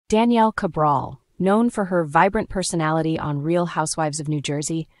Danielle Cabral, known for her vibrant personality on Real Housewives of New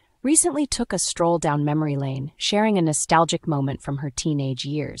Jersey, recently took a stroll down memory lane, sharing a nostalgic moment from her teenage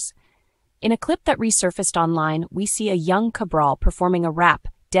years. In a clip that resurfaced online, we see a young Cabral performing a rap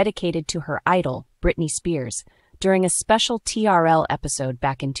dedicated to her idol, Britney Spears, during a special TRL episode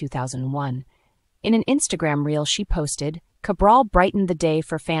back in 2001. In an Instagram reel she posted, Cabral brightened the day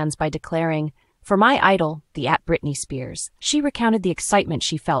for fans by declaring, "For my idol, the @Britney Spears." She recounted the excitement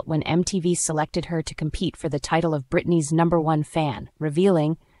she felt when MTV selected her to compete for the title of Britney's #1 fan,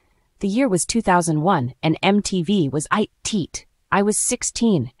 revealing, "The year was 2001 and MTV was teat. I was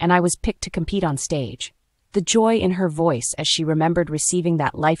 16 and I was picked to compete on stage." The joy in her voice as she remembered receiving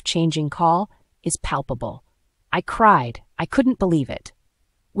that life-changing call is palpable. "I cried. I couldn't believe it."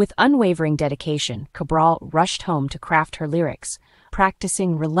 With unwavering dedication, Cabral rushed home to craft her lyrics,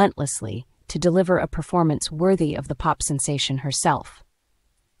 practicing relentlessly to deliver a performance worthy of the pop sensation herself.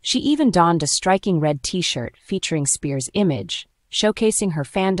 She even donned a striking red t-shirt featuring Spears' image, showcasing her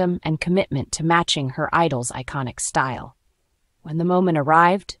fandom and commitment to matching her idol's iconic style. When the moment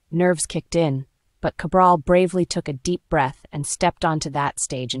arrived, nerves kicked in, but Cabral bravely took a deep breath and stepped onto that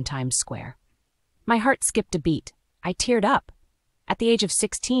stage in Times Square. "My heart skipped a beat. I teared up. At the age of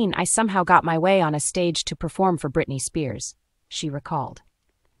 16, I somehow got my way on a stage to perform for Britney Spears," she recalled.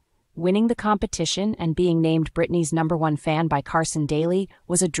 Winning the competition and being named Britney's #1 fan by Carson Daly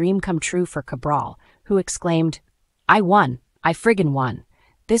was a dream come true for Cabral, who exclaimed, "I won. I friggin' won.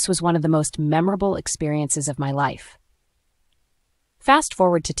 This was one of the most memorable experiences of my life." Fast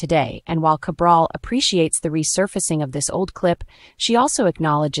forward to today, and while Cabral appreciates the resurfacing of this old clip, she also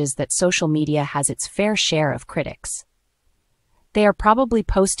acknowledges that social media has its fair share of critics. "They are probably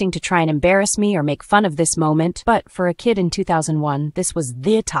posting to try and embarrass me or make fun of this moment, but for a kid in 2001, this was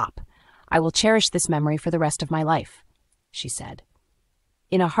the top. I will cherish this memory for the rest of my life," she said.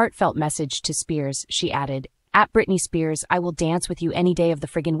 In a heartfelt message to Spears, she added, "@Britney Spears, I will dance with you any day of the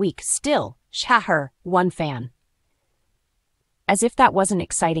friggin' week. Still, #1 fan." As if that wasn't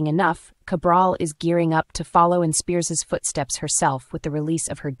exciting enough, Cabral is gearing up to follow in Spears' footsteps herself with the release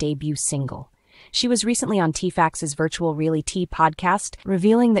of her debut single. She was recently on T-Fac's Virtual Reality podcast,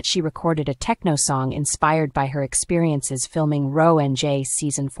 revealing that she recorded a techno song inspired by her experiences filming Row NJ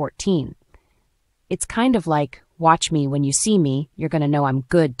Season 14. "It's kind of like, watch me when you see me, you're gonna know I'm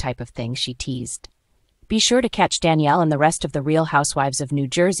good" type of thing, she teased. Be sure to catch Danielle and the rest of the Real Housewives of New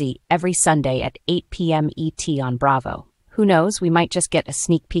Jersey every Sunday at 8 p.m. ET on Bravo. Who knows, we might just get a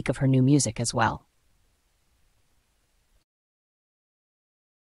sneak peek of her new music as well.